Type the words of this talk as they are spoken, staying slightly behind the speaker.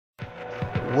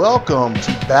Welcome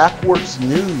to Backwards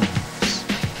News.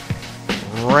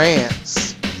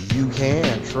 Rants you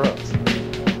can trust.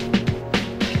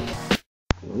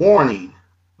 Warning,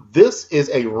 this is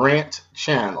a rant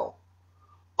channel.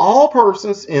 All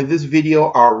persons in this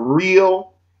video are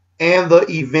real and the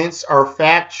events are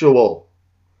factual.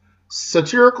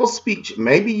 Satirical speech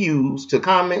may be used to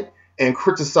comment and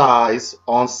criticize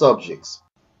on subjects.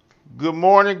 Good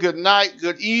morning, good night,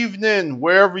 good evening,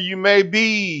 wherever you may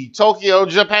be. Tokyo,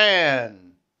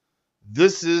 Japan.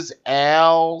 This is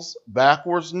Al's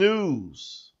Backwards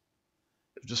News.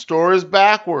 If the story is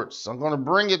backwards, I'm going to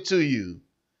bring it to you.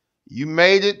 You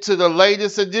made it to the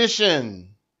latest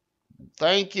edition.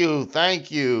 Thank you,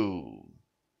 thank you.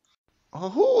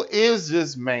 Who is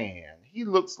this man? He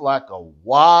looks like a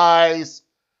wise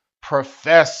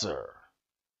professor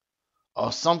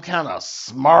or some kind of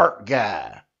smart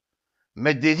guy.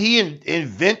 Did he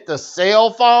invent the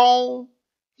cell phone?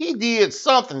 He did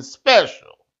something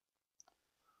special.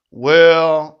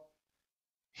 Well,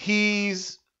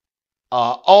 he's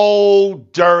an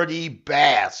old dirty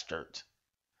bastard.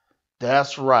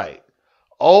 That's right.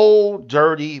 Old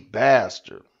dirty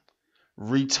bastard.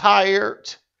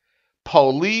 Retired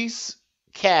police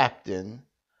captain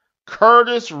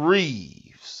Curtis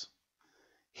Reeves.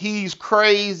 He's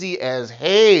crazy as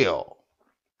hell.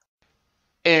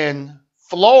 In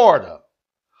Florida.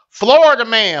 Florida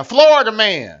man. In Florida.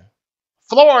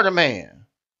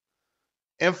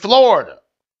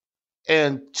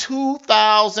 In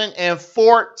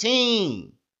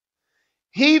 2014.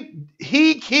 He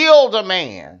killed a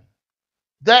man.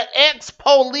 The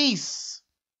ex-police.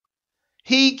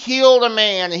 He killed a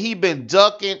man and he been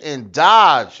ducking and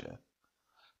dodging.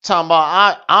 Talking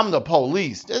about, I'm the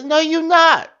police. No, you're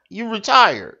not. You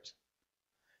retired.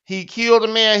 He killed a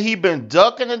man. He been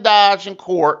ducking and dodging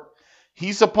court.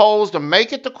 He's supposed to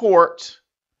make it to court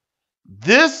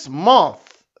this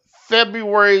month,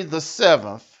 February the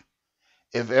 7th,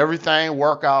 if everything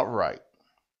work out right.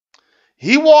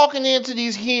 He walking into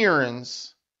these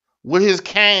hearings with his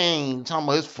cane, talking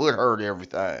about his foot hurt,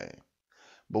 everything.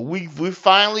 But we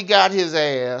finally got his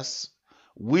ass.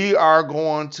 We are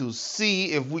going to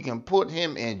see if we can put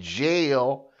him in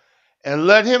jail and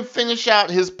let him finish out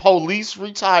his police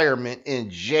retirement in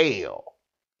jail.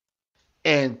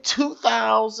 In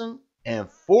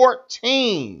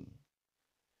 2014,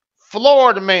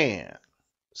 Florida man,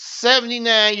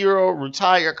 79-year-old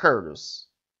retired Curtis,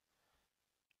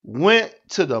 went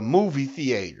to the movie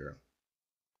theater.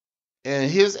 And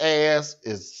his ass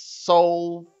is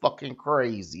so fucking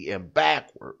crazy and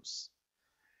backwards.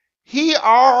 He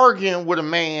arguing with a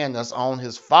man that's on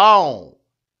his phone.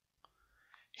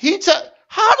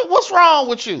 What's wrong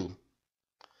with you?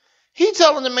 He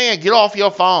telling the man, get off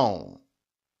your phone.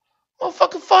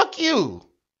 Motherfucker, fuck you.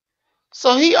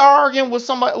 So he arguing with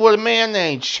a man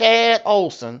named Chad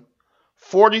Olson,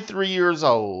 43 years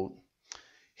old.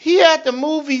 He at the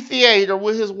movie theater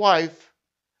with his wife.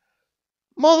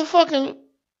 Motherfucking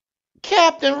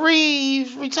Captain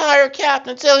Reeves, retired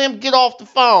captain, tell him get off the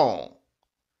phone.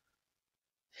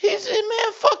 He said,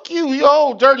 man, fuck you, you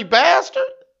old dirty bastard.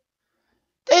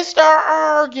 They start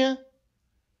arguing.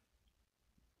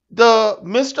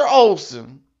 Mr.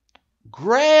 Olson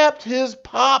grabbed his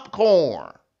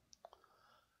popcorn,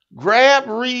 grabbed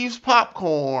Reeves'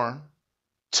 popcorn,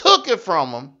 took it from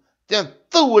him, then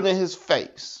threw it in his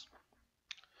face.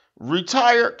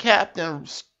 Retired Captain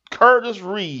Curtis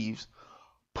Reeves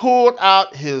pulled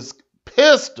out his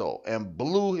pistol and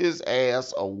blew his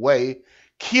ass away,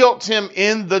 killed him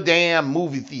in the damn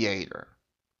movie theater.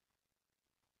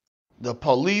 The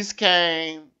police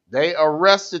came. They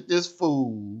arrested this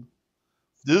fool,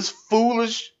 this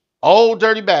foolish old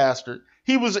dirty bastard.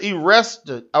 He was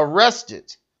arrested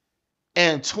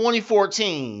in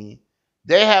 2014.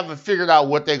 They haven't figured out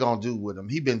what they're going to do with him.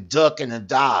 He been ducking and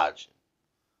dodging.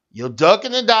 Your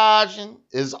ducking and dodging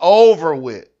is over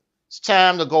with. It's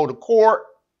time to go to court.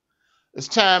 It's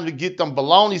time to get them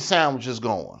bologna sandwiches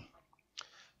going.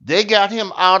 They got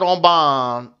him out on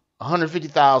bond,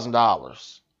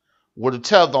 $150,000 with a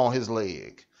tether on his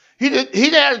leg. He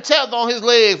had a tether on his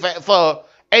leg for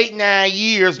 8-9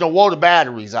 years to wore the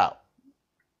batteries out.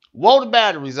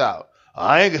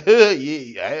 I ain't good.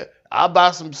 Yeah, I'll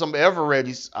buy some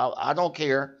Evereadys. I don't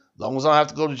care as long as I don't have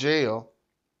to go to jail.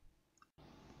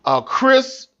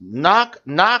 Chris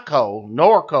Norco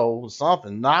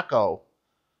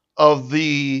of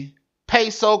the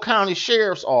Paso County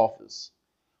Sheriff's Office.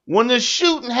 When the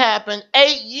shooting happened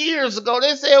 8 years ago,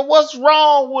 they said, what's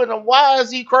wrong with him? Why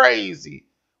is he crazy?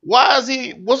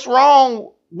 What's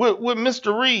wrong with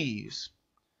Mr. Reeves?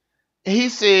 He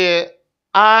said,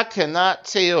 I cannot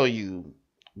tell you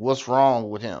what's wrong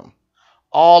with him.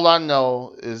 All I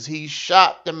know is he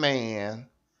shot the man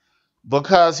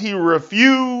because he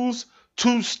refused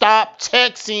to stop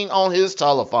texting on his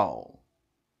telephone.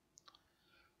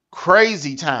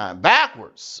 Crazy time.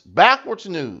 Backwards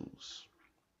news.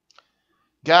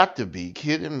 Got to be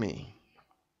kidding me.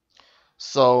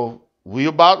 So we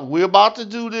about to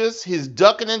do this. His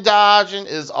ducking and dodging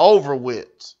is over with.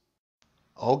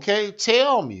 Okay,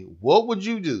 tell me, what would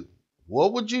you do?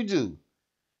 What would you do?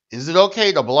 Is it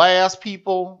okay to blast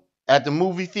people at the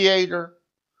movie theater?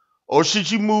 Or should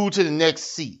you move to the next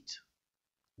seat?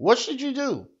 What should you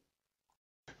do?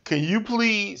 Can you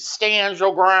please stand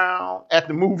your ground at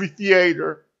the movie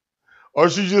theater? Or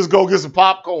should you just go get some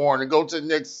popcorn and go to the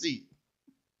next seat?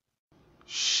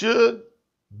 Should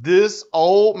this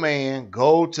old man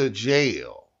go to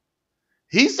jail?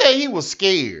 He said he was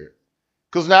scared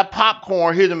because that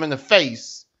popcorn hit him in the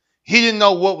face. He didn't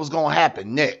know what was going to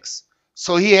happen next.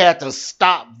 So he had to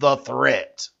stop the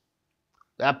threat.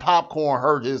 That popcorn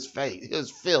hurt his face,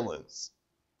 his feelings.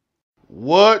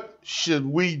 What should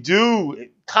we do?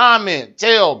 Comment,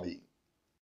 tell me.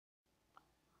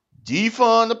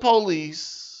 Defund the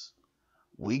police.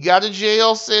 We got a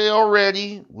jail cell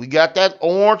ready. We got that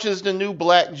orange is the new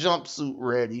black jumpsuit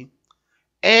ready.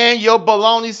 And your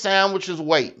bologna sandwich is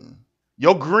waiting.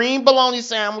 Your green bologna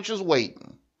sandwich is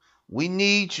waiting. We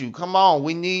need you. Come on,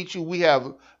 we need you. We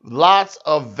have lots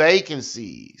of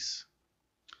vacancies.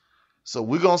 So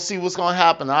we're going to see what's going to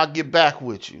happen. I'll get back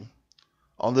with you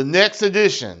on the next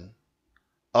edition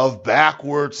of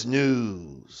Backwards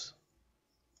News.